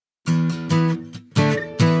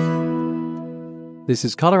This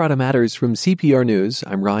is Colorado Matters from CPR News.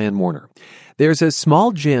 I'm Ryan Warner. There's a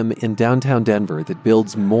small gym in downtown Denver that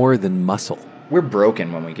builds more than muscle. We're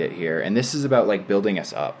broken when we get here, and this is about building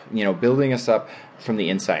us up, building us up from the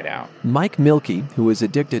inside out. Mike Milkey, who is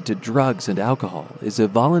addicted to drugs and alcohol, is a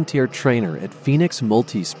volunteer trainer at Phoenix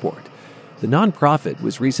Multisport. The nonprofit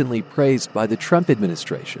was recently praised by the Trump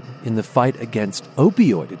administration in the fight against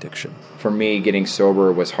opioid addiction. For me, getting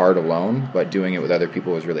sober was hard alone, but doing it with other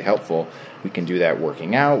people was really helpful. We can do that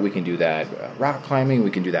working out, we can do that rock climbing, we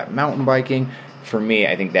can do that mountain biking. For me,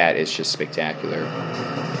 I think that is just spectacular.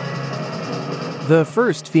 The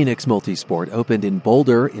first Phoenix Multisport opened in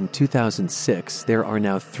Boulder in 2006. There are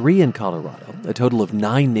now 3 in Colorado, a total of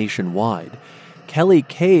 9 nationwide. Kelly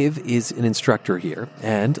Cave is an instructor here,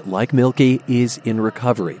 and, like Milky, is in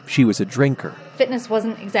recovery. She was a drinker. Fitness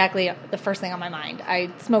wasn't exactly the first thing on my mind. I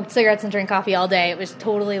smoked cigarettes and drank coffee all day. It was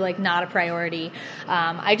totally not a priority.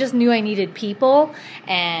 I just knew I needed people,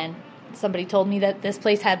 and somebody told me that this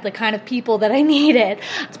place had the kind of people that I needed.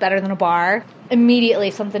 It's better than a bar.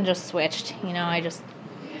 Immediately, something just switched. I just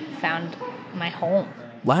found my home.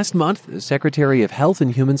 Last month, the Secretary of Health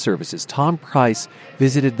and Human Services, Tom Price,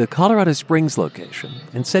 visited the Colorado Springs location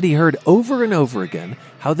and said he heard over and over again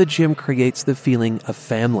how the gym creates the feeling of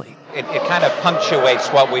family. It kind of punctuates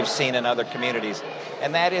what we've seen in other communities,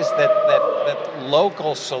 and that is that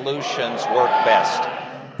local solutions work best.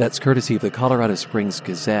 That's courtesy of the Colorado Springs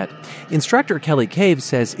Gazette. Instructor Kelly Cave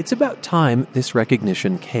says it's about time this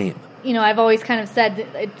recognition came. I've always kind of said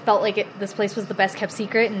it felt like this place was the best kept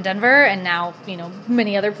secret in Denver, and now,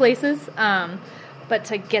 many other places. But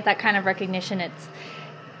to get that kind of recognition,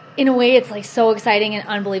 in a way, it's so exciting and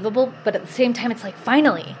unbelievable, but at the same time, it's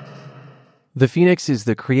finally. The Phoenix is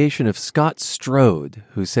the creation of Scott Strode,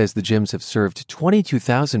 who says the gyms have served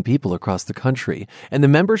 22,000 people across the country. And the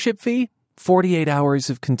membership fee? 48 hours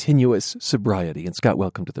of continuous sobriety. And Scott,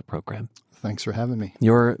 welcome to the program. Thanks for having me.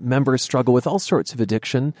 Your members struggle with all sorts of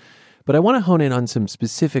addiction, but I want to hone in on some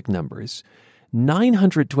specific numbers.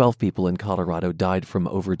 912 people in Colorado died from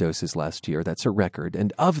overdoses last year. That's a record.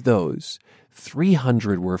 And of those,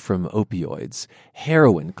 300 were from opioids.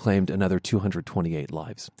 Heroin claimed another 228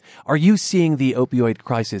 lives. Are you seeing the opioid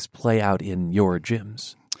crisis play out in your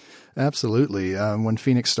gyms? Absolutely. When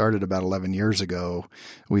Phoenix started about 11 years ago,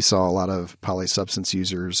 we saw a lot of polysubstance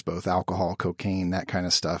users, both alcohol, cocaine, that kind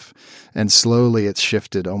of stuff. And slowly it's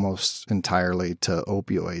shifted almost entirely to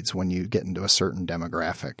opioids when you get into a certain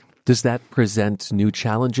demographic. Does that present new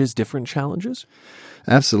challenges, different challenges?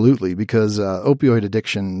 Absolutely, because opioid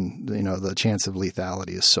addiction, the chance of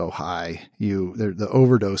lethality is so high. The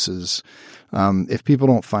overdoses, if people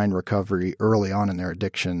don't find recovery early on in their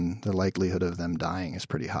addiction, the likelihood of them dying is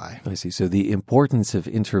pretty high. I see. So the importance of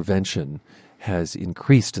intervention has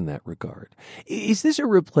increased in that regard. Is this a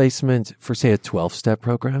replacement for, say, a 12-step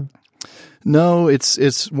program? No,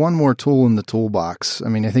 it's one more tool in the toolbox.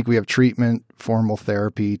 I think we have treatment, formal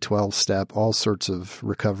therapy, 12-step, all sorts of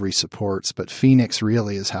recovery supports. But Phoenix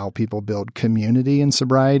really is how people build community in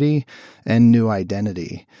sobriety and new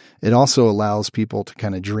identity. It also allows people to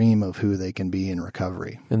kind of dream of who they can be in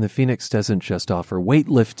recovery. And the Phoenix doesn't just offer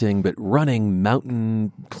weightlifting, but running,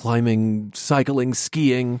 mountain climbing, cycling,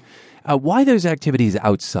 skiing. Why those activities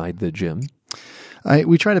outside the gym?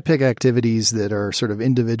 We try to pick activities that are sort of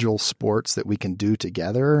individual sports that we can do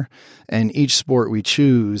together. And each sport we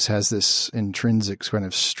choose has this intrinsic kind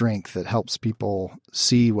of strength that helps people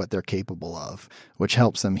see what they're capable of, which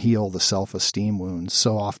helps them heal the self-esteem wounds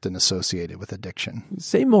so often associated with addiction.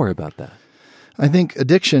 Say more about that. I think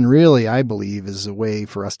addiction really, I believe, is a way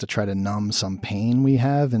for us to try to numb some pain we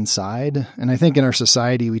have inside. And I think in our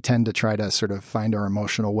society, we tend to try to sort of find our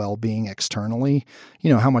emotional well-being externally.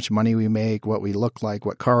 How much money we make, what we look like,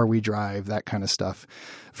 what car we drive, that kind of stuff.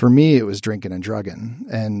 For me, it was drinking and drugging.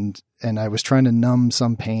 And I was trying to numb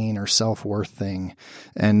some pain or self-worth thing.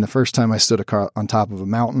 And the first time I stood on top of a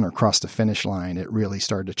mountain or crossed a finish line, it really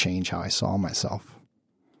started to change how I saw myself.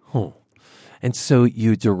 Oh. And so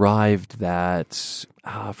you derived that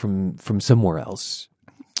from somewhere else.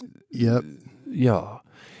 Yep. Yeah.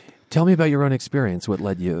 Tell me about your own experience. What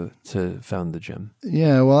led you to found the gym?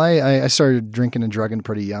 Yeah, well, I started drinking and drugging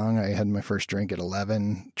pretty young. I had my first drink at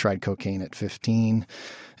 11, tried cocaine at 15.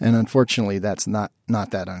 And unfortunately, that's not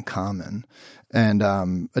that uncommon.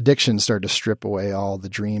 And addiction started to strip away all the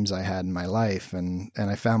dreams I had in my life. And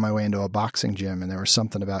I found my way into a boxing gym. And there was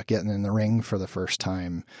something about getting in the ring for the first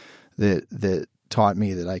time that taught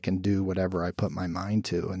me that I can do whatever I put my mind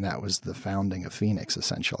to. And that was the founding of Phoenix,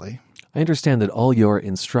 essentially. I understand that all your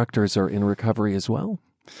instructors are in recovery as well?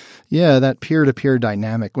 Yeah, that peer-to-peer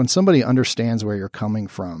dynamic. When somebody understands where you're coming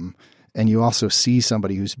from and you also see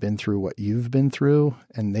somebody who's been through what you've been through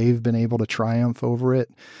and they've been able to triumph over it,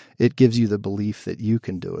 it gives you the belief that you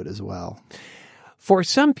can do it as well. For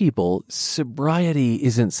some people, sobriety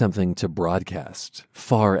isn't something to broadcast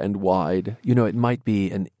far and wide. It might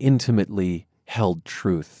be an intimately held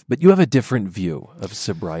truth, but you have a different view of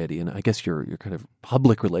sobriety, and I guess your kind of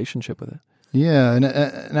public relationship with it. Yeah, and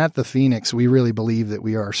at the Phoenix, we really believe that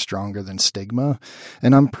we are stronger than stigma,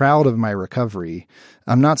 and I'm proud of my recovery.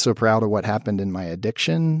 I'm not so proud of what happened in my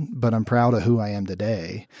addiction, but I'm proud of who I am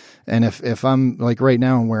today. And if I'm, like right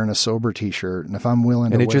now, I'm wearing a sober T-shirt, and if I'm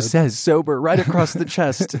willing to And it just says sober right across the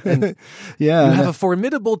chest. And yeah, you have a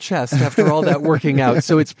formidable chest after all that working out,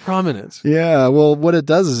 so it's prominent. Yeah, well, what it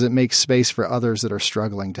does is it makes space for others that are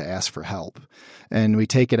struggling to ask for help. And we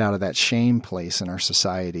take it out of that shame place in our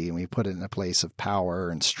society and we put it in a place of power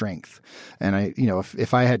and strength. And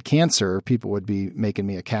if I had cancer, people would be making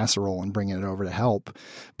me a casserole and bringing it over to help.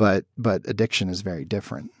 But addiction is very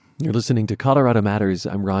different. You're listening to Colorado Matters.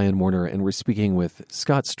 I'm Ryan Warner, and we're speaking with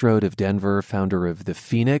Scott Strode of Denver, founder of The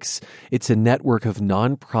Phoenix. It's a network of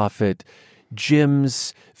nonprofit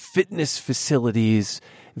gyms, fitness facilities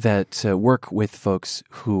that work with folks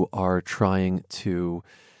who are trying to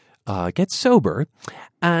get sober.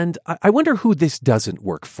 And I wonder who this doesn't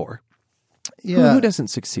work for. Yeah. Who doesn't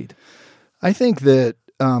succeed? I think that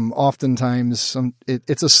oftentimes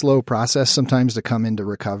it's a slow process sometimes to come into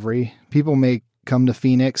recovery. People may come to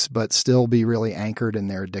Phoenix, but still be really anchored in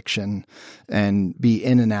their addiction and be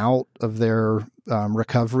in and out of their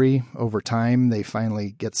recovery over time. They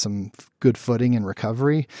finally get some good footing in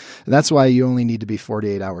recovery. That's why you only need to be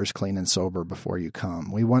 48 hours clean and sober before you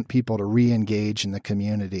come. We want people to re-engage in the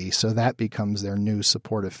community so that becomes their new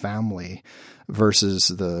supportive family versus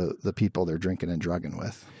the people they're drinking and drugging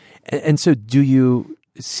with. And so do you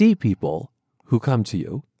see people who come to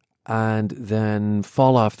you and then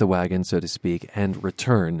fall off the wagon, so to speak, and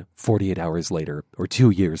return 48 hours later or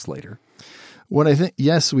 2 years later? What I think,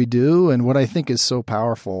 yes, we do. And what I think is so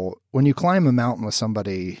powerful, when you climb a mountain with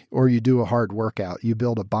somebody or you do a hard workout, you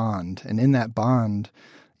build a bond. And in that bond,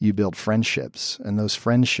 you build friendships. And those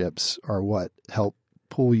friendships are what help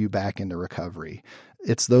pull you back into recovery.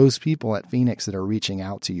 It's those people at Phoenix that are reaching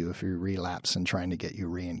out to you if you relapse and trying to get you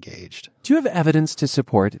re-engaged. Do you have evidence to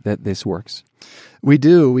support that this works? We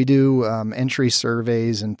do. We do entry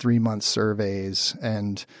surveys and 3-month surveys.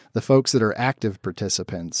 And the folks that are active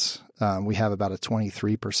participants, we have about a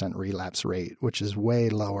 23% relapse rate, which is way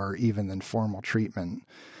lower even than formal treatment.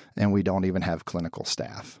 And we don't even have clinical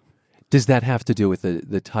staff. Does that have to do with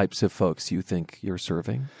the types of folks you think you're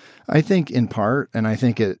serving? I think in part, and I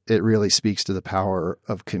think it really speaks to the power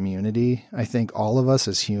of community. I think all of us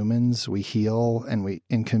as humans, we heal and we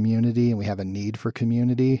in community and we have a need for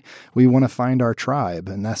community. We want to find our tribe,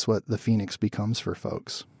 and that's what the Phoenix becomes for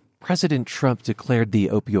folks. President Trump declared the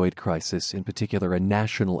opioid crisis, in particular, a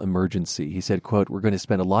national emergency. He said, quote, "We're going to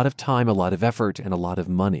spend a lot of time, a lot of effort, and a lot of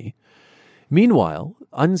money." Meanwhile,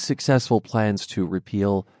 unsuccessful plans to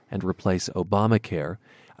repeal and replace Obamacare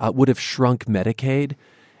would have shrunk Medicaid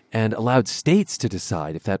and allowed states to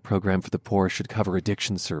decide if that program for the poor should cover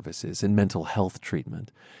addiction services and mental health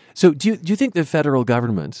treatment. So do you think the federal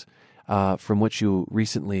government, from which you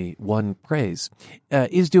recently won praise,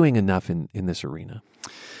 is doing enough in this arena?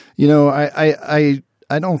 You know,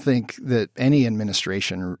 I don't think that any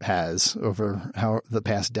administration has over the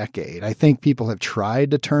past decade. I think people have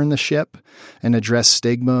tried to turn the ship and address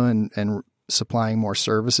stigma and supplying more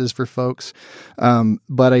services for folks.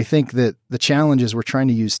 But I think that the challenge is we're trying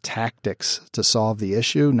to use tactics to solve the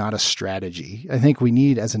issue, not a strategy. I think we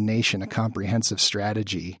need, as a nation, a comprehensive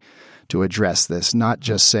strategy to address this, not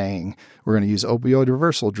just saying we're going to use opioid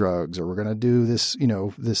reversal drugs or we're going to do this,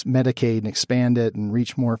 this Medicaid and expand it and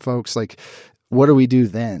reach more folks. Like, what do we do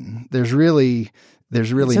then? There's really it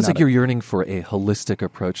sounds like you're yearning for a holistic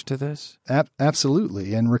approach to this.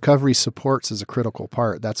 Absolutely. And recovery supports is a critical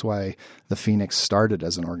part. That's why the Phoenix started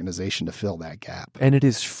as an organization to fill that gap. And it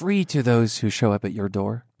is free to those who show up at your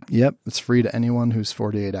door? Yep. It's free to anyone who's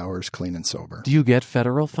 48 hours clean and sober. Do you get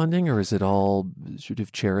federal funding or is it all sort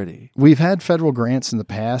of charity? We've had federal grants in the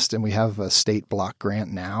past and we have a state block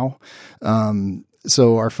grant now.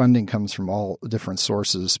 So our funding comes from all different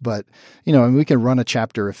sources, but, and we can run a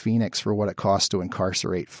chapter of Phoenix for what it costs to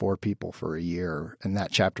incarcerate 4 people for a year, and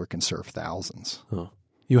that chapter can serve thousands. Huh.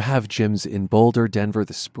 You have gyms in Boulder, Denver,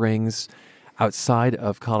 the Springs, outside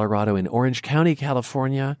of Colorado, in Orange County,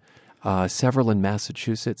 California, several in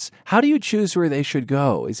Massachusetts. How do you choose where they should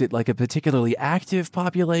go? Is it like a particularly active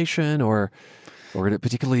population or Or a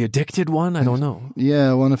particularly addicted one? I don't know.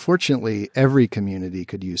 Yeah, well, unfortunately, every community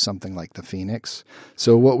could use something like the Phoenix.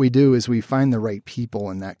 So what we do is we find the right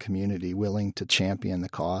people in that community willing to champion the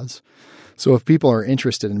cause. So if people are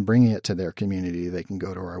interested in bringing it to their community, they can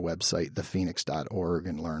go to our website, thephoenix.org,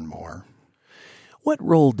 and learn more. What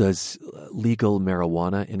role does legal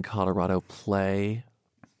marijuana in Colorado play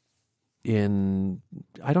in,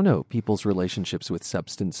 I don't know, people's relationships with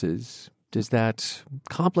substances? Does that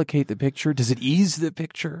complicate the picture? Does it ease the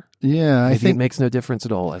picture? Yeah, I think it makes no difference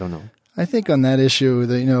at all. I don't know. I think on that issue,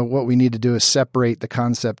 that what we need to do is separate the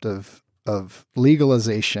concept of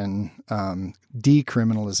legalization,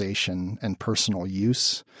 decriminalization, and personal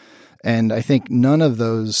use. And I think none of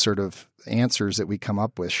those sort of answers that we come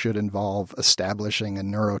up with should involve establishing a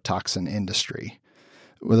neurotoxin industry.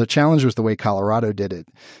 Well, the challenge with the way Colorado did it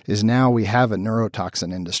is now we have a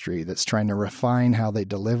neurotoxin industry that's trying to refine how they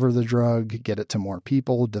deliver the drug, get it to more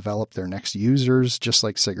people, develop their next users, just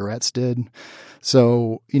like cigarettes did.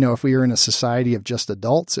 So, if we were in a society of just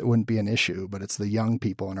adults, it wouldn't be an issue, but it's the young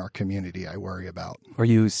people in our community I worry about. Are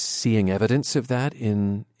you seeing evidence of that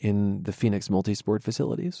in the Phoenix multisport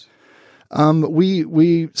facilities?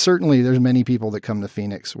 We certainly, there's many people that come to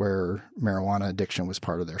Phoenix where marijuana addiction was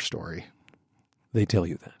part of their story. They tell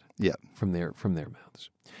you that. Yeah. From their mouths.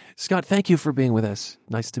 Scott, thank you for being with us.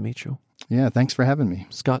 Nice to meet you. Yeah, thanks for having me.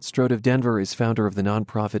 Scott Strode of Denver is founder of the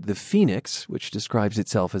nonprofit The Phoenix, which describes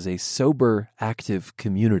itself as a sober, active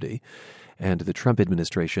community. And the Trump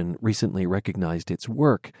administration recently recognized its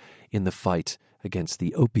work in the fight against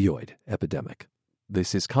the opioid epidemic.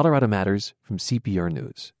 This is Colorado Matters from CPR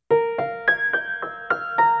News.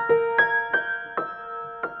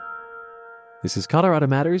 This is Colorado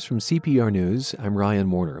Matters from CPR News. I'm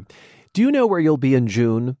Ryan Warner. Do you know where you'll be in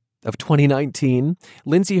June of 2019?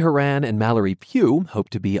 Lindsey Horan and Mallory Pugh hope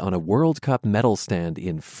to be on a World Cup medal stand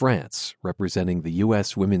in France, representing the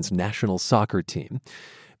U.S. women's national soccer team.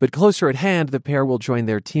 But closer at hand, the pair will join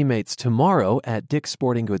their teammates tomorrow at Dick's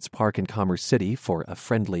Sporting Goods Park in Commerce City for a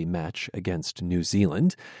friendly match against New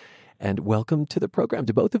Zealand. And welcome to the program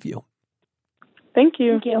to both of you. Thank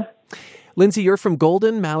you. Thank you. Lindsey, you're from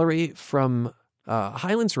Golden, Mallory from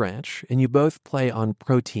Highlands Ranch, and you both play on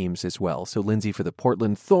pro teams as well. So Lindsey for the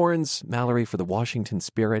Portland Thorns, Mallory for the Washington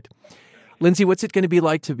Spirit. Lindsey, what's it going to be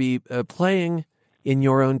like to be playing in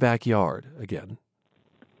your own backyard again?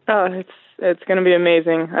 Oh, it's going to be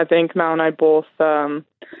amazing. I think Mal and I both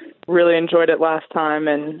really enjoyed it last time,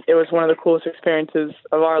 and it was one of the coolest experiences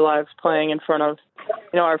of our lives playing in front of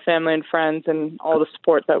our family and friends and all the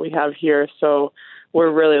support that we have here. So we're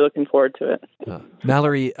really looking forward to it.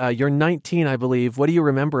 Mallory, you're 19, I believe. What do you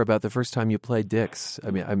remember about the first time you played Dick's?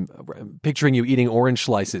 I mean, I'm picturing you eating orange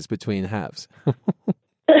slices between halves.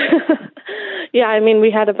 Yeah, I mean, we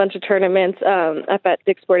had a bunch of tournaments up at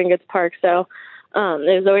Dick's Sporting Goods Park, so it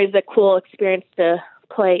was always a cool experience to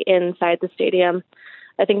play inside the stadium.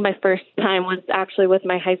 I think my first time was actually with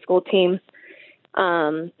my high school team,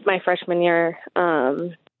 my freshman year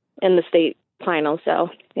in the state final. So,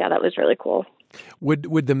 yeah, that was really cool.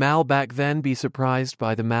 Would the Mal back then be surprised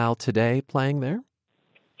by the Mal today playing there?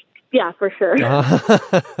 Yeah, for sure.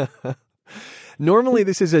 Normally,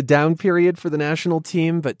 this is a down period for the national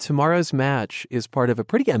team, but tomorrow's match is part of a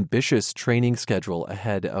pretty ambitious training schedule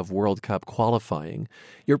ahead of World Cup qualifying.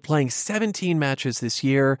 You're playing 17 matches this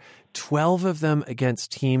year, 12 of them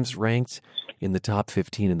against teams ranked in the top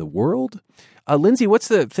 15 in the world. Lindsey, what's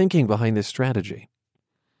the thinking behind this strategy?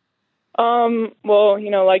 Well,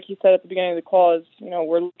 like you said at the beginning of the call, is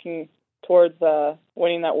we're looking towards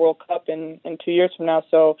winning that World Cup in 2 years from now.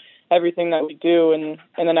 So everything that we do in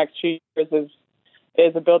the next few years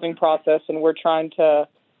is a building process, and we're trying to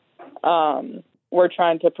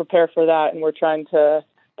prepare for that, and we're trying to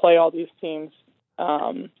play all these teams,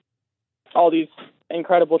 all these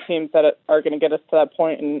incredible teams that are going to get us to that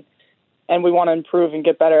point, and we want to improve and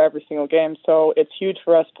get better every single game. So it's huge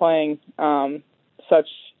for us playing such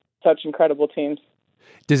incredible teams.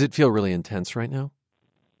 Does it feel really intense right now?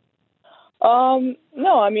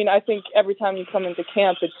 No, I mean, I think every time you come into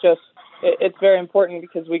camp, it's very important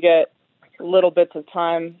because we get little bits of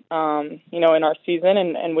time, in our season,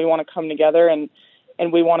 and we want to come together and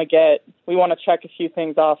we want to check a few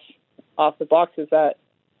things off the boxes that,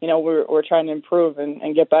 we're trying to improve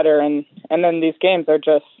and get better. And then these games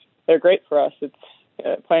they're great for us. It's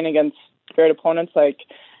playing against great opponents like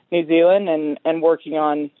New Zealand and working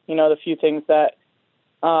on, the few things that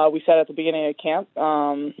we said at the beginning of camp.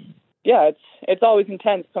 It's always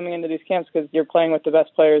intense coming into these camps because you're playing with the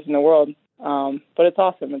best players in the world. But it's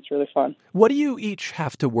awesome. It's really fun. What do you each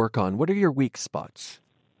have to work on? What are your weak spots?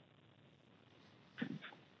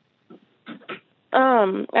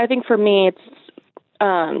 I think for me, it's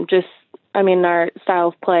our style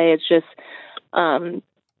of play is just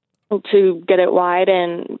to get it wide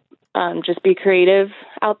and just be creative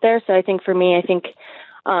out there. So I think for me,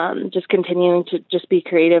 just continuing to just be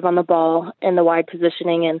creative on the ball and the wide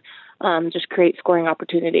positioning and just create scoring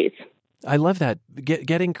opportunities. I love that.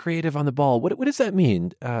 Getting creative on the ball. What does that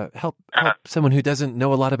mean? Help someone who doesn't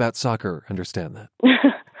know a lot about soccer understand that.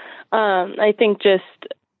 I think just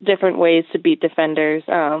different ways to beat defenders,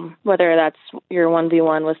 whether that's your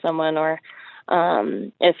 1v1 with someone or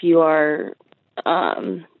if you are,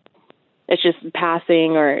 it's just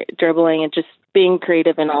passing or dribbling and just being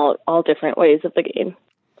creative in all different ways of the game.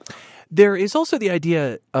 There is also the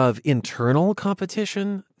idea of internal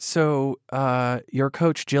competition. So your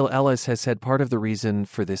coach, Jill Ellis, has said part of the reason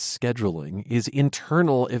for this scheduling is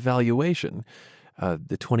internal evaluation.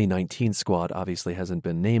 The 2019 squad obviously hasn't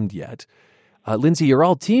been named yet. Lindsay, you're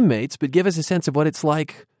all teammates, but give us a sense of what it's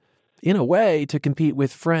like, in a way, to compete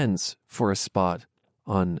with friends for a spot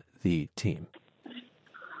on the team.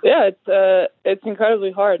 Yeah, it's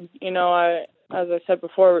incredibly hard. As I said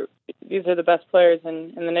before, these are the best players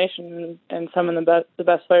in the nation and some of the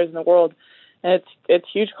best players in the world. And it's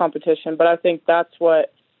huge competition, but I think that's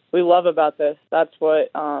what we love about this. That's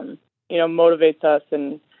what, motivates us.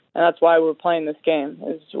 And that's why we're playing this game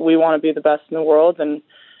is we want to be the best in the world. And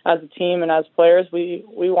as a team and as players, we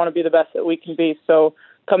want to be the best that we can be. So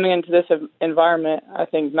coming into this environment, I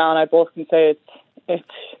think Mal and I both can say it's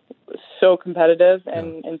so competitive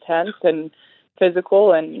and intense and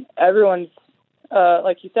physical, and everyone's,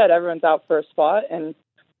 like you said, everyone's out for a spot. And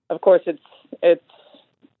of course it's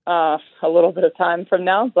a little bit of time from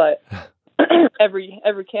now, but every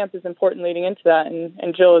camp is important leading into that.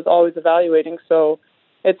 And Jill is always evaluating. So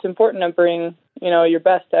it's important to bring, your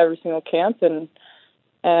best to every single camp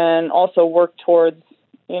and also work towards,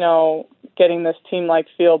 getting this team-like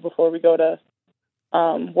feel before we go to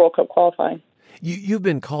World Cup qualifying. You've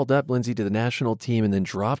been called up, Lindsay, to the national team and then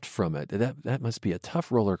dropped from it. That must be a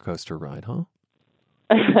tough roller coaster ride, huh?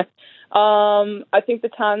 I think the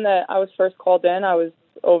time that I was first called in, I was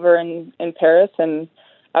over in Paris, and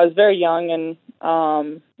I was very young,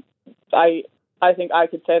 and I think I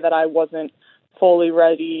could say that I wasn't fully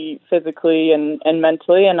ready physically and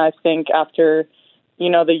mentally. And I think after,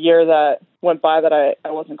 the year that went by that I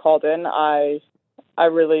wasn't called in, I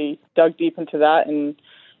really dug deep into that and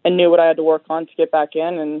knew what I had to work on to get back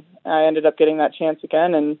in. And I ended up getting that chance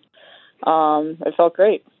again, and it felt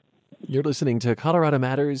great. You're listening to Colorado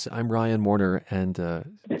Matters. I'm Ryan Warner, and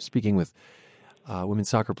speaking with women's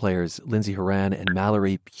soccer players Lindsay Horan and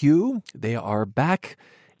Mallory Pugh. They are back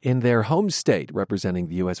in their home state, representing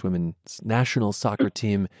the U.S. women's national soccer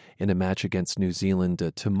team in a match against New Zealand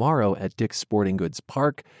tomorrow at Dick's Sporting Goods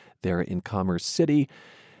Park there in Commerce City.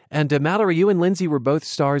 And Mallory, you and Lindsay were both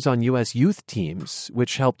stars on U.S. youth teams,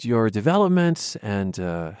 which helped your development and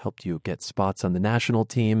helped you get spots on the national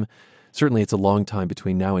team. Certainly it's a long time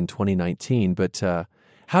between now and 2019, but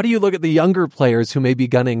how do you look at the younger players who may be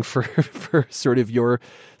gunning for sort of your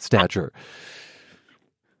stature?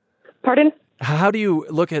 Pardon? How do you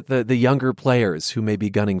look at the younger players who may be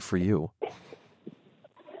gunning for you?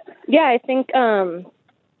 Yeah, I think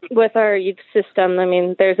with our youth system,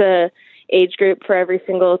 there's a age group for every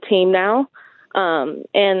single team now. And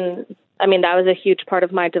that was a huge part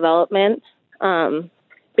of my development,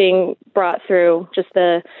 being brought through just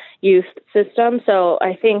the youth system. So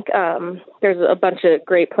I think there's a bunch of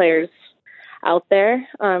great players out there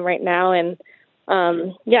right now. And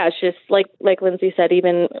it's just like Lindsay said,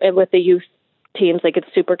 even with the youth teams, it's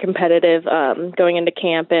super competitive going into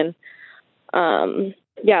camp. And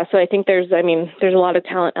so I think there's a lot of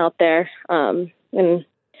talent out there. And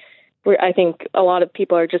I think a lot of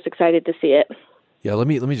people are just excited to see it. Yeah, let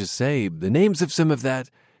me just say the names of some of that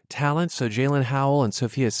talent. So Jalen Howell and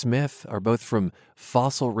Sophia Smith are both from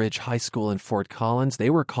Fossil Ridge High School in Fort Collins. They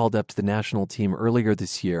were called up to the national team earlier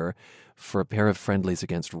this year for a pair of friendlies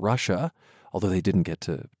against Russia, although they didn't get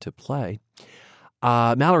to play.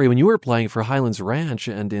 Mallory, when you were playing for Highlands Ranch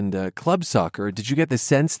and in club soccer, did you get the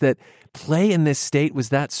sense that play in this state was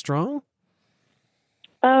that strong?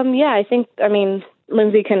 I think,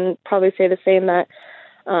 Lindsay can probably say the same, that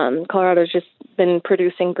Colorado's just been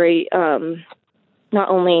producing great, not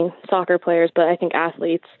only soccer players, but I think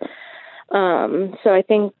athletes. So I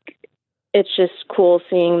think it's just cool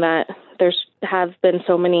seeing that have been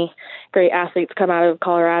so many great athletes come out of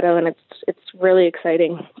Colorado, and it's really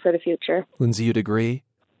exciting for the future. Lindsay, you'd agree?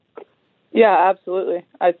 Yeah, absolutely.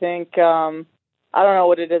 I think, I don't know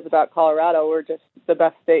what it is about Colorado. We're just the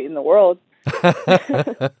best state in the world.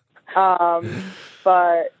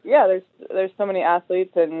 But yeah, there's so many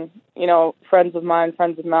athletes and, friends of mine,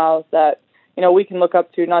 friends of Mal's that, we can look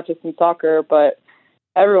up to, not just in soccer, but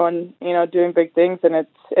everyone, doing big things. And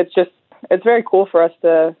it's very cool for us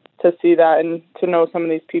to see that and to know some of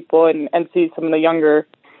these people and see some of the younger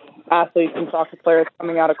athletes and soccer players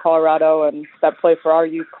coming out of Colorado and that play for our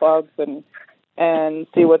youth clubs and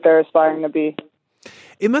see what they're aspiring to be.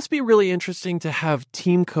 It must be really interesting to have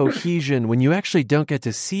team cohesion when you actually don't get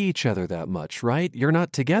to see each other that much, right? You're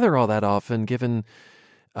not together all that often, given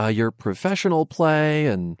your professional play.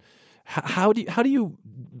 And how do you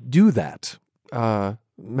do that,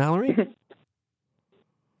 Mallory?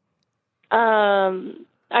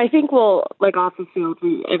 I think off the field,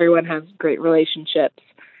 everyone has great relationships,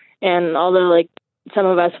 and although some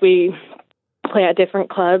of us we play at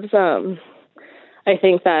different clubs, I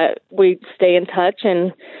think that we stay in touch,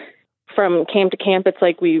 and from camp to camp, it's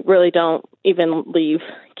we really don't even leave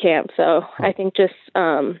camp. So I think just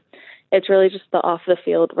it's really just the off the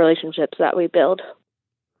field relationships that we build.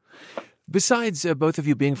 Besides both of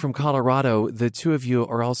you being from Colorado, the two of you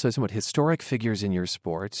are also somewhat historic figures in your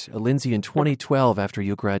sport. Lindsay, in 2012, after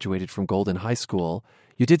you graduated from Golden High School,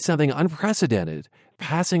 you did something unprecedented,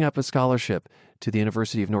 passing up a scholarship to the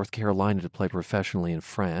University of North Carolina to play professionally in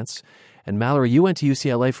France. And Mallory, you went to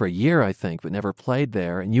UCLA for a year, I think, but never played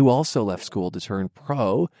there. And you also left school to turn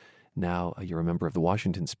pro. Now you're a member of the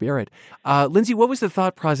Washington Spirit. Lindsay, what was the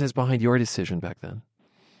thought process behind your decision back then?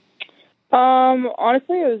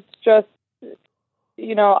 Honestly, it was just,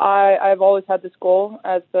 I've always had this goal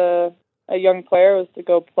as a young player was to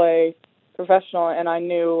go play professional, and I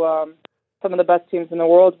knew some of the best teams in the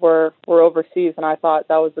world were overseas, and I thought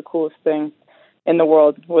that was the coolest thing in the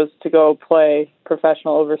world was to go play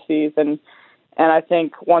professional overseas. And I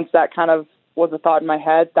think once that kind of was a thought in my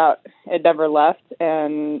head, that it never left,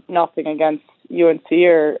 and nothing against UNC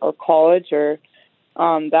or college or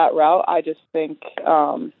that route. I just think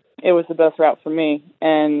it was the best route for me.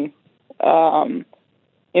 And,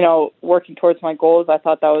 working towards my goals, I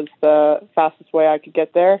thought that was the fastest way I could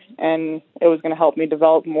get there, and it was going to help me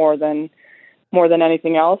develop more than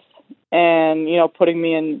anything else. And, putting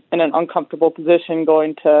me in an uncomfortable position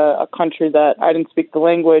going to a country that I didn't speak the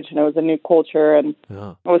language, and it was a new culture, and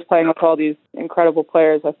I was playing with all these incredible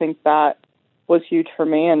players. I think that was huge for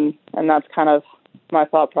me, and that's kind of my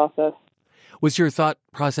thought process. Was your thought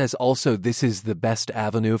process also, this is the best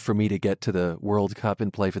avenue for me to get to the World Cup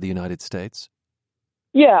and play for the United States?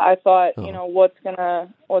 Yeah, I thought, what's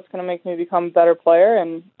gonna make me become a better player,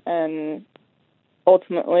 and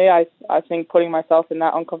ultimately, I think putting myself in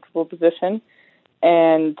that uncomfortable position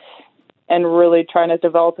and really trying to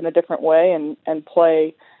develop in a different way and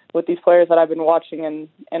play with these players that I've been watching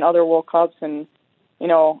in other World Cups and,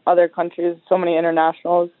 other countries, so many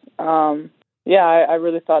internationals. I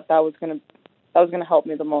really thought that was gonna help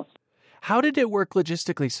me the most. How did it work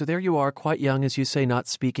logistically? So there you are, quite young, as you say, not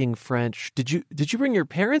speaking French. Did you bring your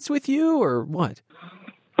parents with you, or what?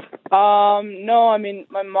 No, I mean,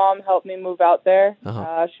 my mom helped me move out there.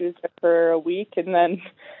 Uh-huh. She was there for a week and then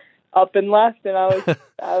up and left, and I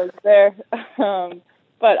was there.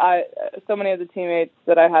 But so many of the teammates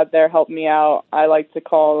that I had there helped me out. I like to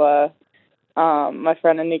call my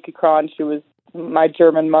friend Anika Kron. She was my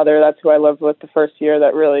German mother. That's who I lived with the first year.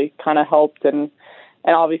 That really kind of helped, and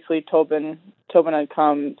obviously Tobin had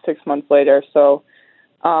come 6 months later. So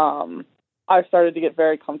I started to get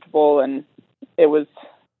very comfortable, and it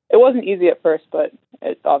wasn't easy at first, but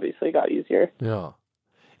it obviously got easier. Yeah.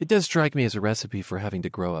 It does strike me as a recipe for having to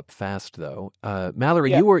grow up fast, though.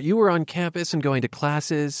 Mallory, yeah. You were on campus and going to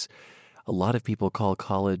classes. A lot of people call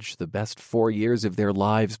college the best 4 years of their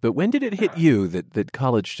lives. But when did it hit you that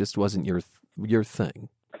college just wasn't your thing?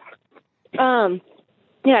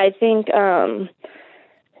 I think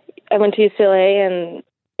I went to UCLA, and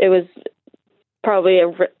it was probably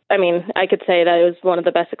I could say that it was one of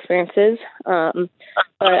the best experiences. But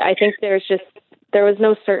I think there was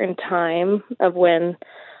no certain time of when,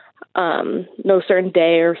 no certain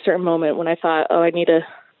day or certain moment when I thought, I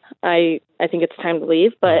think it's time to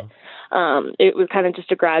leave. But it was kind of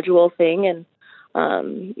just a gradual thing. And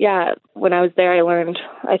when I was there, I learned,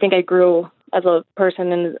 I think I grew as a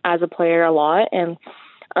person and as a player a lot. And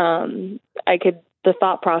the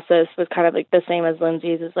thought process was kind of like the same as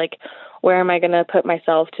Lindsay's, is like, where am I going to put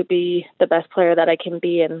myself to be the best player that I can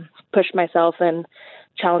be and push myself and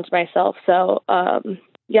challenge myself. So,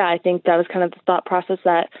 I think that was kind of the thought process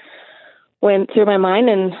that went through my mind.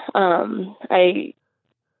 And I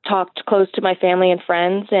talked close to my family and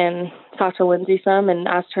friends and talked to Lindsay some and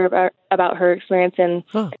asked her about her experience in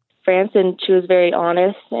France. And she was very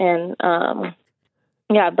honest. And,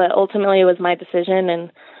 but ultimately it was my decision.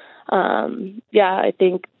 And, I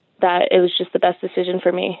think that it was just the best decision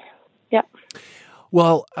for me. Yeah.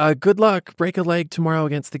 Well, good luck. Break a leg tomorrow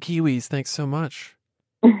against the Kiwis. Thanks so much.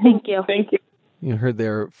 Thank you. Thank you. You heard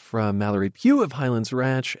there from Mallory Pugh of Highlands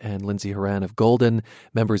Ranch and Lindsey Horan of Golden,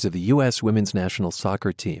 members of the U.S. women's national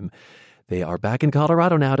soccer team. They are back in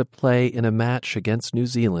Colorado now to play in a match against New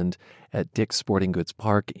Zealand at Dick's Sporting Goods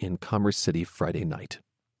Park in Commerce City Friday night.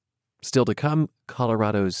 Still to come,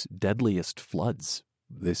 Colorado's deadliest floods.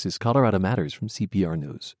 This is Colorado Matters from CPR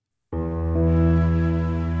News.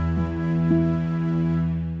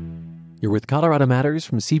 You're with Colorado Matters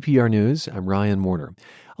from CPR News. I'm Ryan Warner.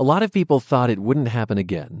 A lot of people thought it wouldn't happen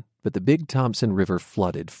again, but the Big Thompson River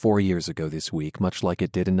flooded 4 years ago this week, much like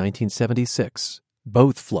it did in 1976.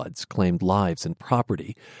 Both floods claimed lives and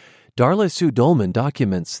property. Darla Sue Dolman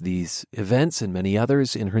documents these events and many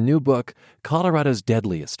others in her new book, Colorado's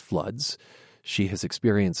Deadliest Floods. She has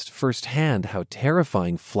experienced firsthand how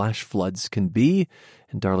terrifying flash floods can be.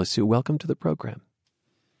 And Darla Sue, welcome to the program.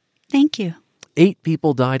 Thank you. 8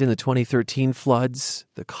 people died in the 2013 floods,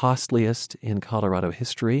 the costliest in Colorado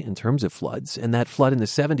history in terms of floods. And that flood in the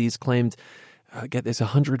 70s claimed, get this,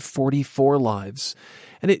 144 lives.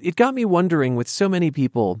 And it got me wondering, with so many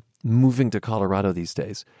people moving to Colorado these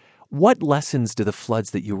days, what lessons do the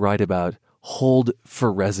floods that you write about hold for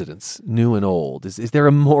residents, new and old? Is there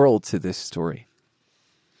a moral to this story?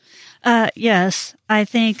 Yes. I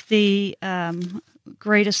think the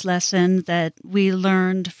greatest lesson that we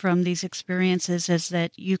learned from these experiences is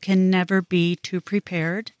that you can never be too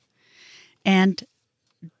prepared, and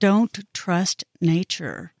don't trust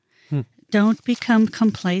nature. Don't become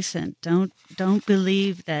complacent. Don't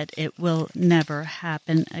believe that it will never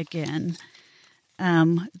happen again.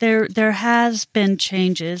 There has been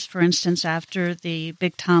changes. For instance, after the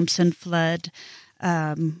Big Thompson flood,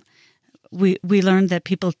 we learned that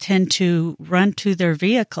people tend to run to their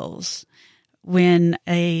vehicles when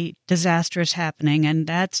a disaster is happening, and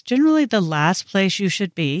that's generally the last place you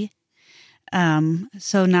should be.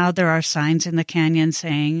 So now there are signs in the canyon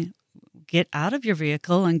saying, get out of your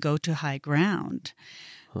vehicle and go to high ground.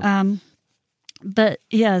 But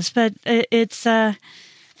it's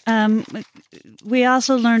we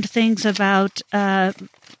also learned things about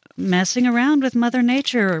messing around with Mother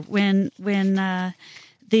Nature. When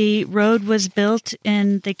the road was built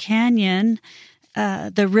in the canyon,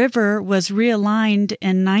 the river was realigned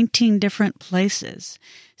in 19 different places.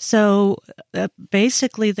 So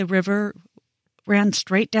basically the river ran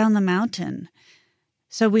straight down the mountain.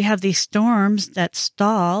 So we have these storms that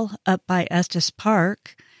stall up by Estes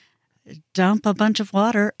Park, dump a bunch of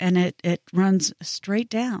water, and it runs straight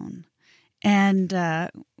down. And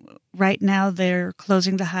right now they're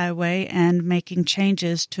closing the highway and making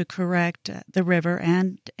changes to correct the river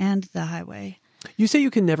and the highway. You say you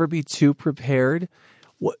can never be too prepared.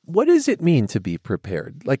 What does it mean to be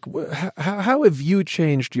prepared? Like, how have you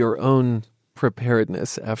changed your own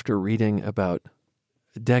preparedness after reading about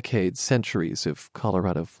decades, centuries of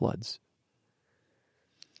Colorado floods?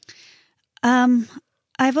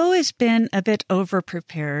 I've always been a bit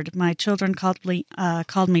over-prepared. My children called me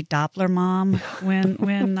Doppler Mom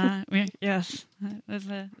when yes, it was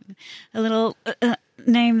a little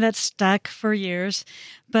name that stuck for years.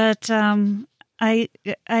 But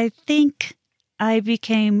I think I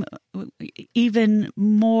became even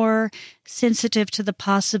more sensitive to the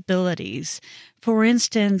possibilities. For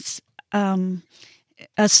instance,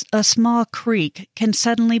 a small creek can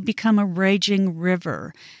suddenly become a raging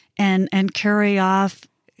river and carry off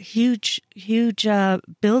huge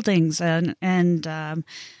buildings and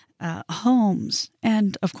homes,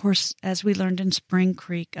 and of course, as we learned in Spring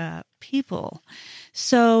Creek, people.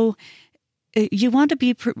 So you want to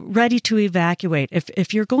be ready to evacuate.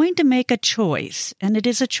 If you're going to make a choice, and it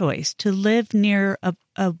is a choice, to live near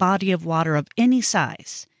a body of water of any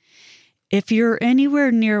size, if you're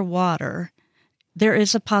anywhere near water, there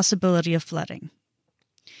is a possibility of flooding.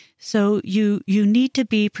 So you need to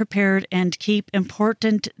be prepared and keep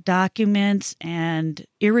important documents and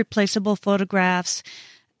irreplaceable photographs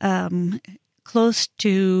close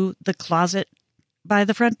to the closet by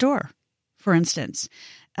the front door, for instance.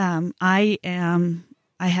 I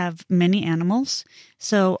have many animals,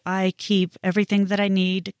 so I keep everything that I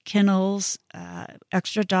need, kennels,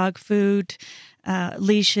 extra dog food,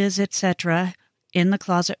 leashes, etc., in the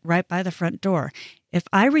closet right by the front door. If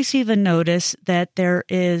I receive a notice that there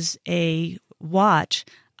is a watch,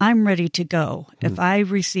 I'm ready to go. If I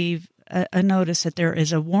receive a notice that there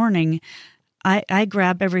is a warning, I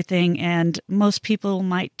grab everything, and most people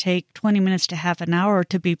might take 20 minutes to half an hour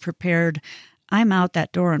to be prepared. I'm out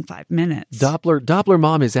that door in 5 minutes. Doppler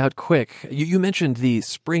Mom is out quick. You mentioned the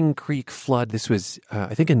Spring Creek flood. This was,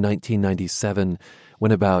 I think, in 1997,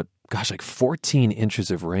 when about, 14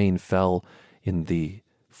 inches of rain fell in the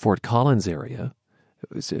Fort Collins area.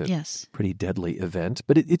 It was a pretty deadly event.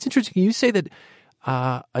 But it's interesting. You say that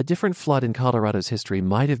a different flood in Colorado's history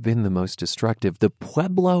might have been the most destructive, the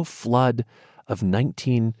Pueblo flood of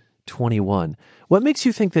 1921. What makes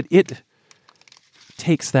you think that it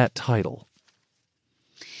takes that title?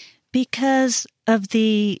 Because of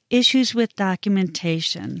the issues with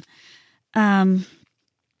documentation. One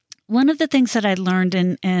of the things that I learned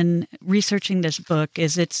in researching this book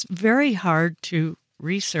is it's very hard to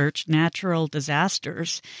research natural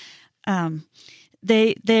disasters. When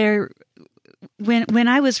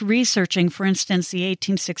I was researching, for instance, the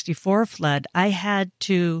 1864 flood, I had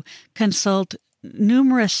to consult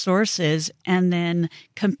numerous sources and then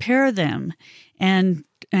compare them and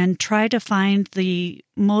try to find the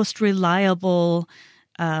most reliable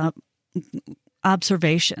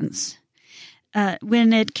observations.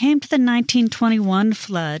 When it came to the 1921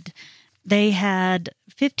 flood, they had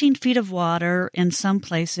 15 feet of water in some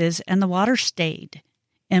places, and the water stayed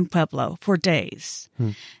in Pueblo for days.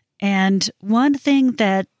 And one thing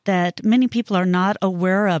that many people are not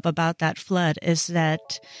aware of about that flood is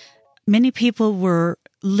that many people were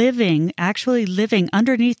actually living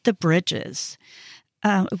underneath the bridges.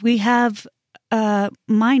 We have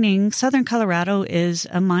mining. Southern Colorado is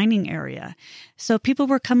a mining area. So people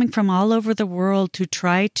were coming from all over the world to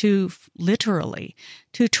try to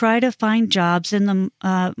find jobs in the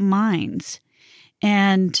mines.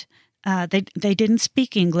 And they didn't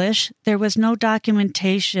speak English. There was no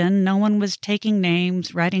documentation. No one was taking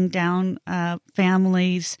names, writing down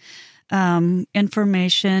families,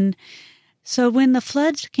 information. So when the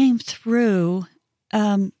floods came through,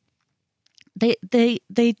 they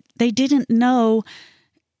didn't know.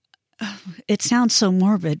 It sounds so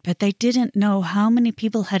morbid, but they didn't know how many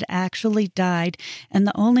people had actually died, and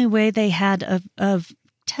the only way they had of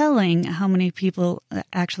telling how many people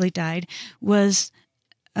actually died was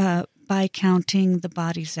by counting the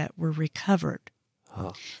bodies that were recovered.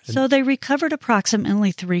 So they recovered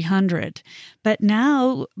approximately 300. But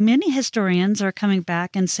now many historians are coming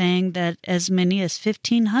back and saying that as many as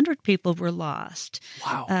 1,500 people were lost.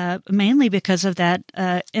 Wow. Mainly because of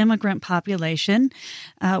that immigrant population.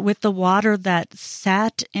 With the water that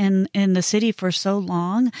sat in the city for so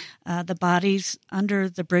long, the bodies under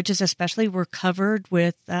the bridges especially were covered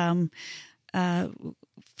with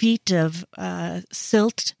feet of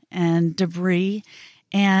silt and debris.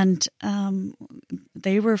 And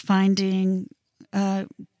they were finding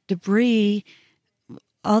debris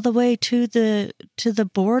all the way to the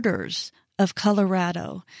borders of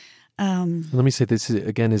Colorado. Let me say this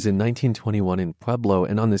again is in 1921 in Pueblo,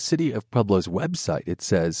 and on the city of Pueblo's website it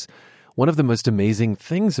says, one of the most amazing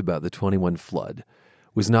things about the 21 flood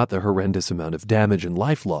was not the horrendous amount of damage and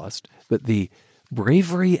life lost, but the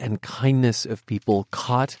bravery and kindness of people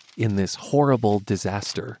caught in this horrible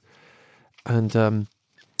disaster. And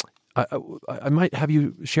I might have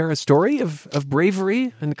you share a story of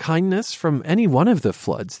bravery and kindness from any one of the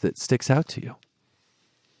floods that sticks out to you.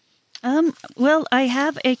 Well, I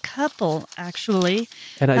have a couple, actually.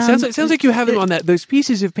 And it sounds like you have them on those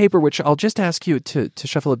pieces of paper, which I'll just ask you to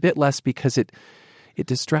shuffle a bit less because it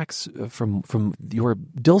distracts from your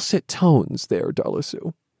dulcet tones there, Darla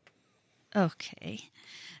Sue. Okay.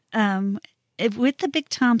 With the Big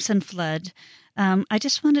Thompson flood, I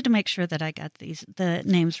just wanted to make sure that I got the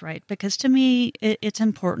names right, because to me, it's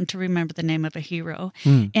important to remember the name of a hero.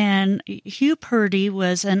 And Hugh Purdy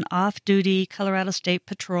was an off-duty Colorado State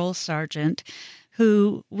Patrol sergeant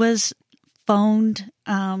who was phoned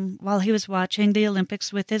while he was watching the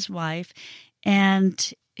Olympics with his wife.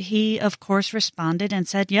 And he, of course, responded and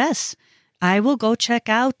said, yes, I will go check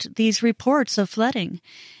out these reports of flooding.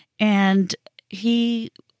 And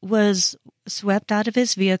he was swept out of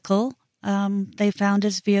his vehicle. They found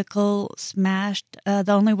his vehicle smashed.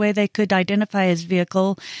 The only way they could identify his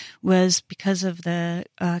vehicle was because of the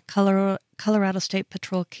Colorado State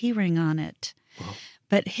Patrol keyring on it. Wow.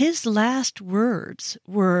 But his last words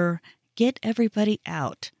were, "Get everybody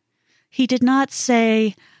out." He did not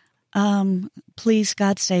say, "Please,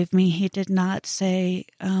 God save me." He did not say,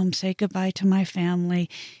 "Say goodbye to my family."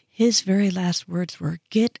 His very last words were,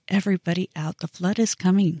 "Get everybody out. The flood is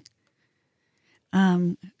coming."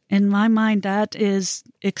 In my mind, that is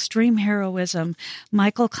extreme heroism.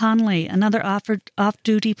 Michael Conley, another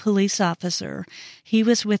off-duty police officer, he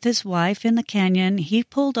was with his wife in the canyon. He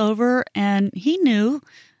pulled over, and he knew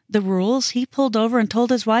the rules. He pulled over and told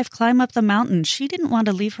his wife, climb up the mountain. She didn't want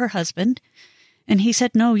to leave her husband. And he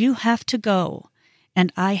said, no, you have to go.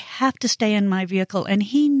 And I have to stay in my vehicle. And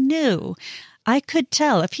he knew I could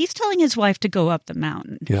tell if he's telling his wife to go up the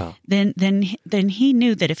mountain. Yeah. Then he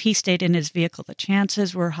knew that if he stayed in his vehicle, the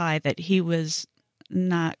chances were high that he was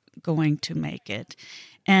not going to make it,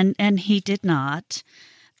 and he did not.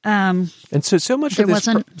 And so much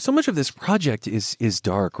of this project is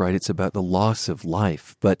dark, right? It's about the loss of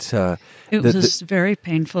life, but it was very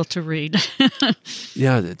painful to read.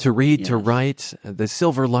 Yeah, to read, Yes. to write. The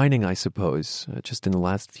silver lining, I suppose, just in the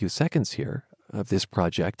last few seconds here of this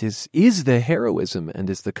project is the heroism and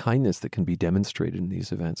is the kindness that can be demonstrated in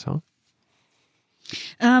these events, huh?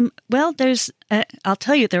 Well, I'll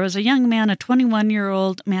tell you, there was a young man, a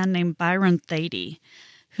 21-year-old man named Byron Thady,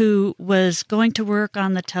 who was going to work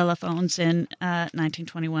on the telephones in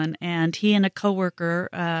 1921, and he and a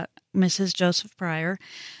coworker, Mrs. Joseph Pryor,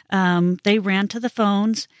 they ran to the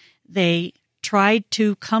phones. They tried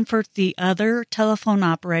to comfort the other telephone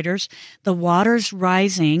operators. The water's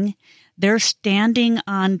rising. They're standing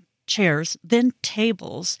on chairs, then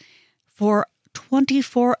tables, for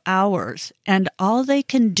 24 hours, and all they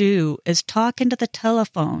can do is talk into the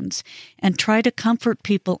telephones and try to comfort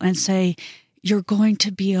people and say, "You're going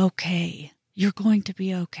to be okay. You're going to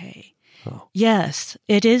be okay." Oh. Yes,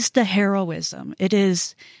 it is the heroism. It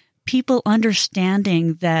is people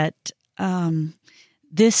understanding that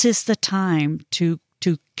this is the time to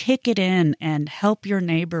kick it in and help your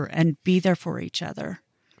neighbor and be there for each other.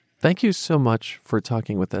 Thank you so much for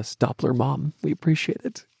talking with us, Doppler Mom. We appreciate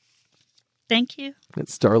it. Thank you.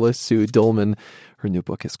 It's Darla Sue Dolman. Her new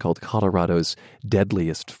book is called Colorado's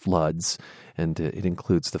Deadliest Floods, and it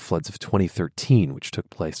includes the floods of 2013, which took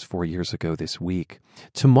place 4 years ago this week.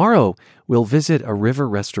 Tomorrow, we'll visit a river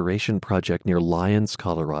restoration project near Lyons,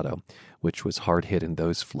 Colorado, which was hard hit in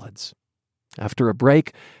those floods. After a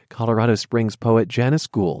break, Colorado Springs poet Janice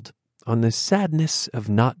Gould on the sadness of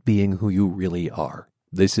not being who you really are.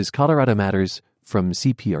 This is Colorado Matters from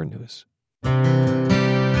CPR News.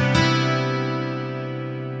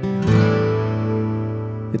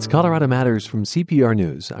 It's Colorado Matters from CPR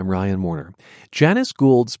News. I'm Ryan Warner. Janice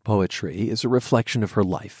Gould's poetry is a reflection of her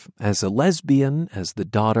life as a lesbian, as the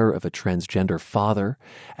daughter of a transgender father,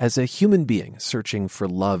 as a human being searching for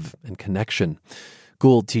love and connection.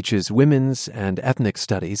 Gould teaches women's and ethnic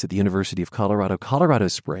studies at the University of Colorado, Colorado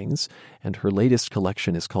Springs, and her latest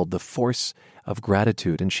collection is called The Force of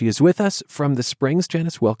Gratitude. And she is with us from the Springs.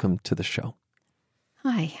 Janice, welcome to the show.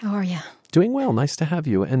 Hi, how are you? Doing well. Nice to have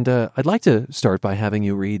you. And I'd like to start by having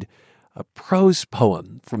you read a prose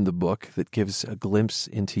poem from the book that gives a glimpse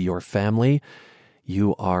into your family.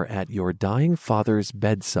 You are at your dying father's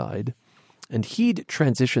bedside, and he'd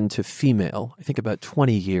transitioned to female, I think about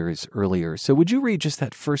 20 years earlier. So would you read just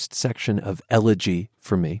that first section of Elegy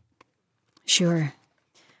for me? Sure.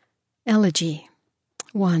 Elegy.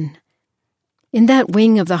 1. In that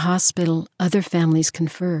wing of the hospital, other families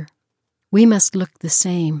confer. We must look the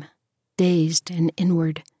same, dazed and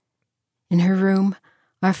inward. In her room,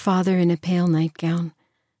 our father in a pale nightgown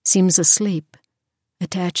seems asleep,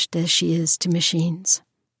 attached as she is to machines.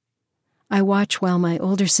 I watch while my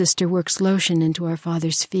older sister works lotion into our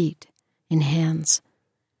father's feet and hands,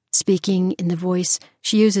 speaking in the voice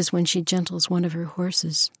she uses when she gentles one of her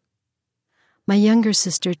horses. My younger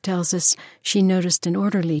sister tells us she noticed an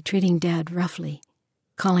orderly treating Dad roughly,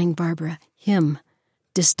 calling Barbara him,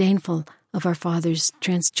 disdainful of our father's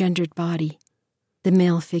transgendered body, the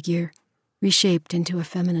male figure reshaped into a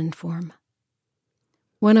feminine form.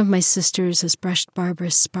 One of my sisters has brushed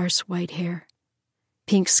Barbara's sparse white hair,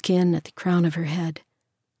 pink skin at the crown of her head,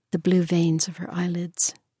 the blue veins of her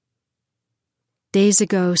eyelids. Days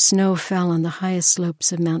ago, snow fell on the highest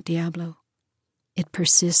slopes of Mount Diablo. It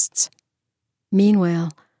persists.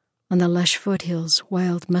 Meanwhile, on the lush foothills,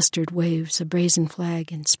 wild mustard waves a brazen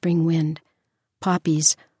flag in spring wind.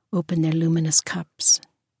 Poppies open their luminous cups.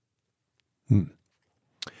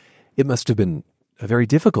 It must have been very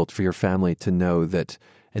difficult for your family to know that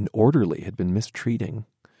an orderly had been mistreating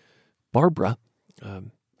Barbara,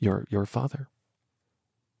 your father.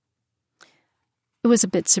 It was a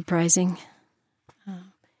bit surprising.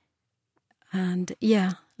 And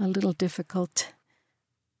yeah, a little difficult.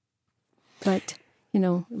 But,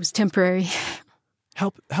 it was temporary.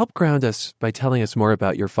 Help ground us by telling us more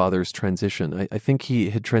about your father's transition. I think he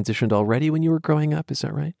had transitioned already when you were growing up. Is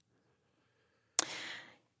that right?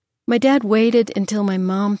 My dad waited until my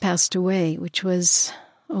mom passed away, which was,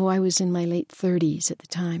 I was in my late 30s at the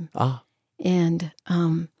time. Ah. And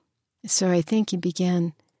so I think he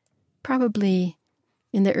began probably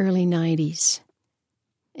in the early 90s.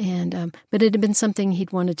 And but it had been something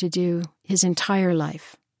he'd wanted to do his entire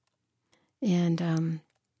life. And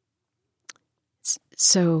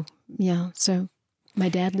so my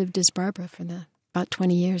dad lived as Barbara for about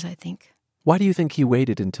 20 years, I think. Why do you think he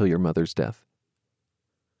waited until your mother's death?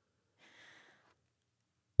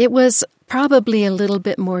 It was probably a little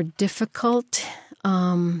bit more difficult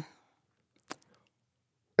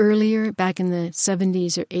earlier, back in the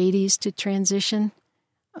 70s or 80s, to transition.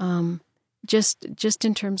 Just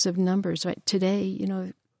in terms of numbers, right? Today,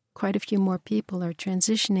 quite a few more people are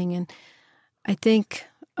transitioning, and I think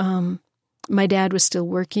my dad was still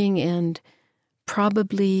working and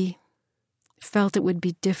probably felt it would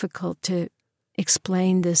be difficult to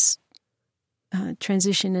explain this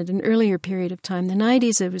transition at an earlier period of time. The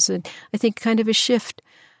 90s, it was, I think, kind of a shift,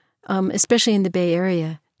 especially in the Bay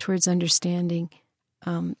Area, towards understanding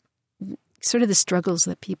sort of the struggles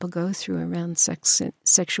that people go through around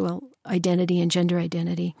sexual identity and gender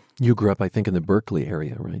identity. You grew up, I think, in the Berkeley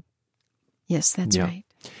area, right? Yes, that's right.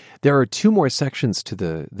 There are two more sections to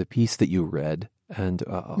the piece that you read, and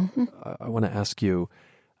I want to ask you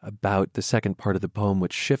about the second part of the poem,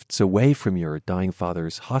 which shifts away from your dying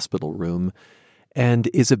father's hospital room and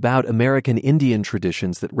is about American Indian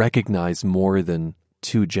traditions that recognize more than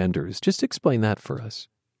two genders. Just explain that for us.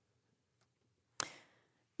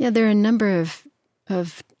 Yeah, there are a number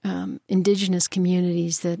of indigenous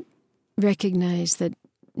communities that recognize that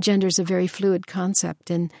gender is a very fluid concept,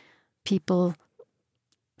 and people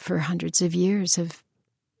for hundreds of years have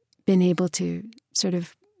been able to sort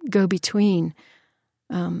of go between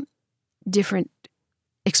different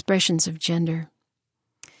expressions of gender.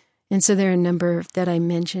 And so there are a number that I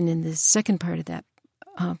mentioned in the second part of that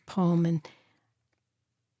poem. And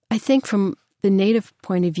I think from the Native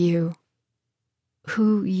point of view,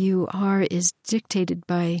 who you are is dictated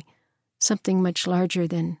by something much larger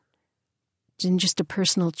than just a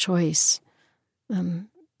personal choice.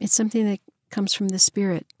 It's something that comes from the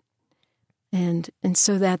spirit. And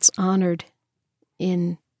so that's honored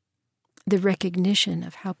in the recognition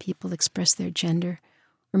of how people express their gender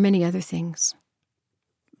or many other things.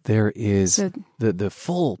 There is the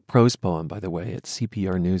full prose poem, by the way, at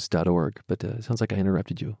cprnews.org, but it sounds like I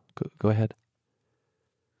interrupted you. Go ahead.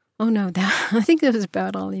 Oh, no, I think that was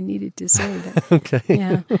about all I needed to say. Okay.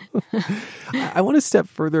 Yeah. I want to step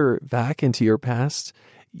further back into your past.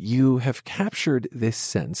 You have captured this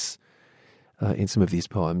sense in some of these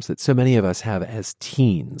poems that so many of us have as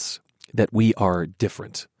teens, that we are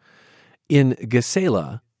different. In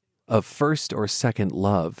Gisela, of First or Second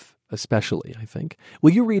Love, especially, I think.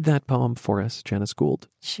 Will you read that poem for us, Janice Gould?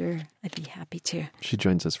 Sure, I'd be happy to. She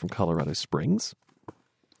joins us from Colorado Springs.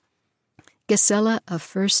 Gisela of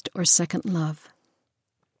First or Second Love.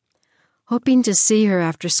 Hoping to see her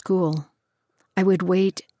after school, I would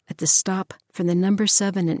wait at the stop for the number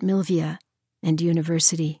 7 at Milvia and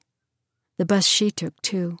University. The bus she took,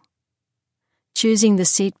 too. Choosing the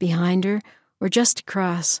seat behind her or just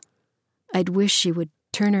across, I'd wish she would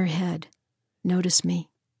turn her head, notice me.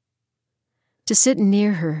 To sit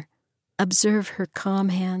near her, observe her calm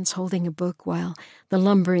hands holding a book while the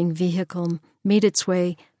lumbering vehicle made its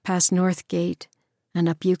way past North Gate and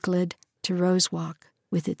up Euclid to Rose Walk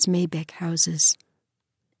with its Maybeck houses.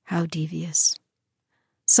 How devious.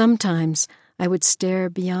 Sometimes I would stare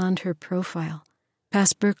beyond her profile,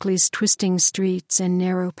 past Berkeley's twisting streets and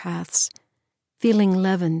narrow paths, feeling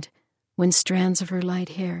leavened when strands of her light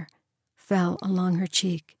hair fell along her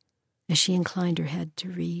cheek as she inclined her head to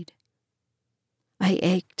read. I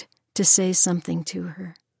ached to say something to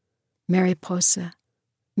her. Mariposa,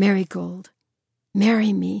 marigold,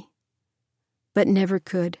 marry me, but never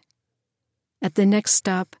could. At the next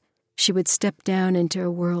stop, she would step down into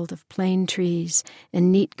a world of plain trees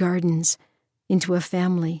and neat gardens, into a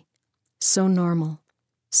family so normal,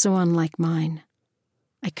 so unlike mine,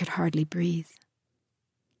 I could hardly breathe.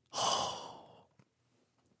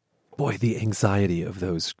 Boy, the anxiety of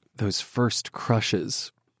those first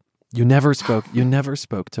crushes. You never spoke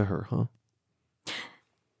to her, huh?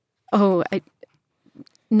 Oh,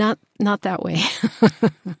 not that way.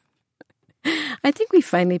 I think we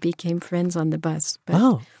finally became friends on the bus.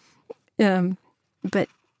 But, but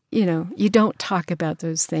you don't talk about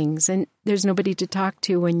those things, and there's nobody to talk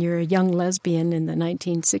to when you're a young lesbian in the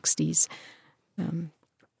 1960s.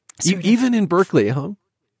 Even in Berkeley, huh?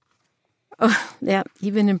 Oh, yeah,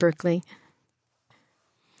 even in Berkeley.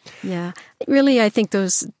 Yeah, really, I think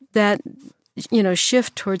that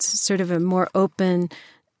shift towards sort of a more open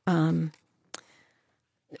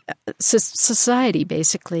society,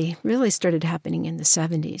 basically, really started happening in the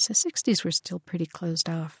 70s. The 60s were still pretty closed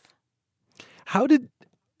off. How did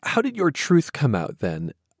your truth come out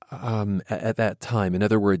then at that time? In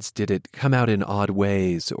other words, did it come out in odd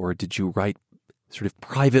ways, or did you write sort of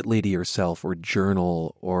privately to yourself, or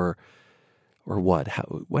journal, or what?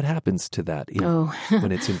 What happens to that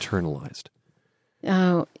when it's internalized?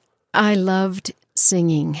 Oh, I loved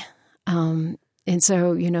singing. And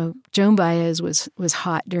so, Joan Baez was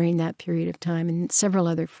hot during that period of time, and several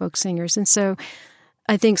other folk singers. And so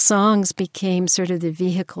I think songs became sort of the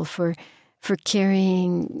vehicle for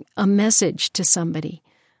carrying a message to somebody,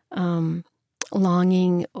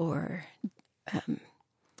 longing or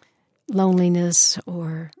loneliness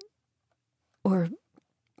or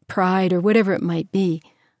pride or whatever it might be.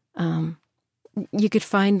 You could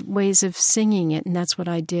find ways of singing it, and that's what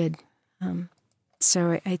I did.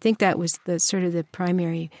 So I think that was the sort of the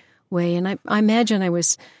primary way. And I imagine I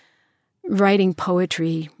was writing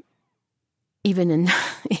poetry even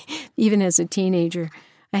as a teenager.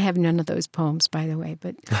 I have none of those poems, by the way,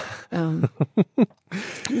 but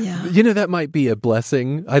yeah. That might be a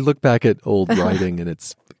blessing. I look back at old writing and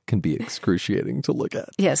it can be excruciating to look at.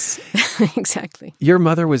 Yes, exactly. Your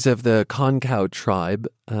mother was of the Concow tribe,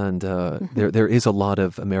 and there is a lot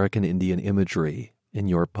of American Indian imagery in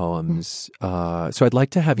your poems. So I'd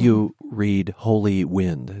like to have you read Holy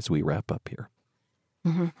Wind as we wrap up here.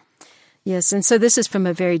 Mm-hmm. Yes, and so this is from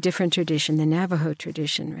a very different tradition, the Navajo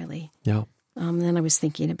tradition, really. Yeah. Then I was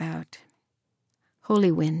thinking about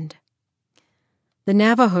Holy Wind. The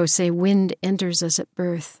Navajo say wind enters us at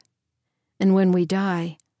birth, and when we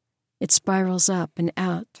die, it spirals up and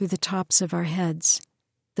out through the tops of our heads,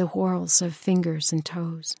 the whorls of fingers and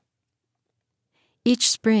toes. Each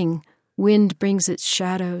spring, wind brings its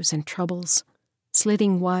shadows and troubles,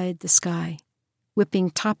 slitting wide the sky,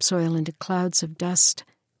 whipping topsoil into clouds of dust,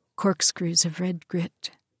 corkscrews of red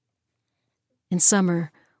grit. In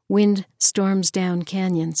summer, wind storms down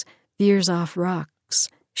canyons, veers off rocks,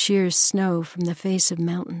 shears snow from the face of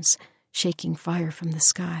mountains, shaking fire from the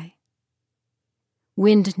sky.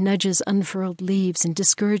 Wind nudges unfurled leaves and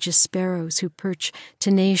discourages sparrows who perch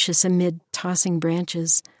tenacious amid tossing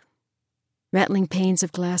branches. Rattling panes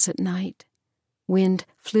of glass at night, wind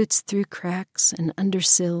flutes through cracks and under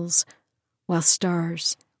sills, while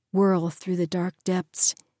stars whirl through the dark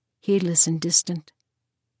depths, heedless and distant.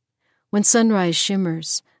 When sunrise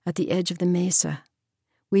shimmers at the edge of the mesa,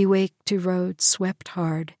 we wake to roads swept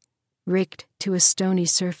hard, raked to a stony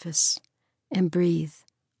surface, and breathe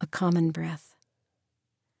a common breath.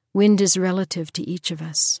 Wind is relative to each of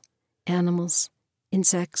us, animals,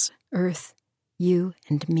 insects, earth, you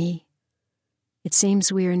and me. It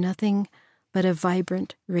seems we are nothing but a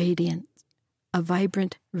vibrant radiance, a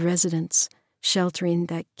vibrant resonance sheltering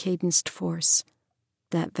that cadenced force,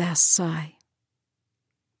 that vast sigh.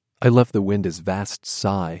 I love the wind as vast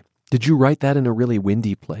sigh. Did you write that in a really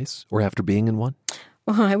windy place or after being in one?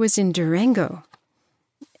 Well, I was in Durango,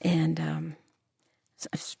 and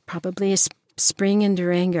probably a spring in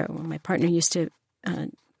Durango. My partner used to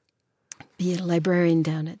be a librarian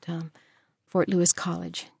down at Fort Lewis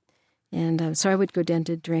College. And so I would go down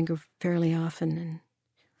to Durango fairly often, and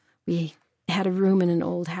we had a room in an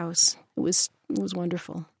old house. It was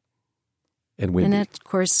wonderful. And windy. And that, of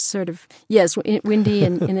course, sort of, yes, windy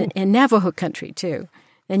and Navajo country, too,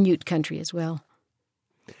 and Ute country as well.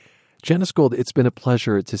 Janice Gould, it's been a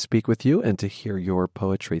pleasure to speak with you and to hear your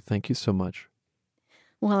poetry. Thank you so much.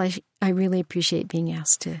 Well, I really appreciate being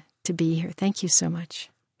asked to be here. Thank you so much.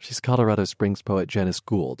 She's Colorado Springs poet Janice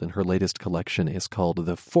Gould, and her latest collection is called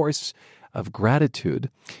The Force of Gratitude.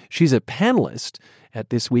 She's a panelist at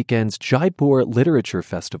this weekend's Jaipur Literature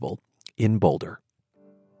Festival in Boulder.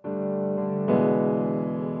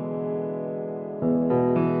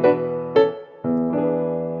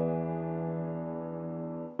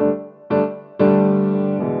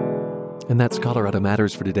 And that's Colorado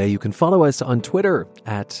Matters for today. You can follow us on Twitter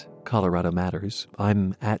at Colorado Matters.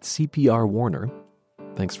 I'm at CPR Warner.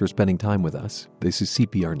 Thanks for spending time with us. This is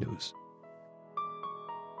CPR News.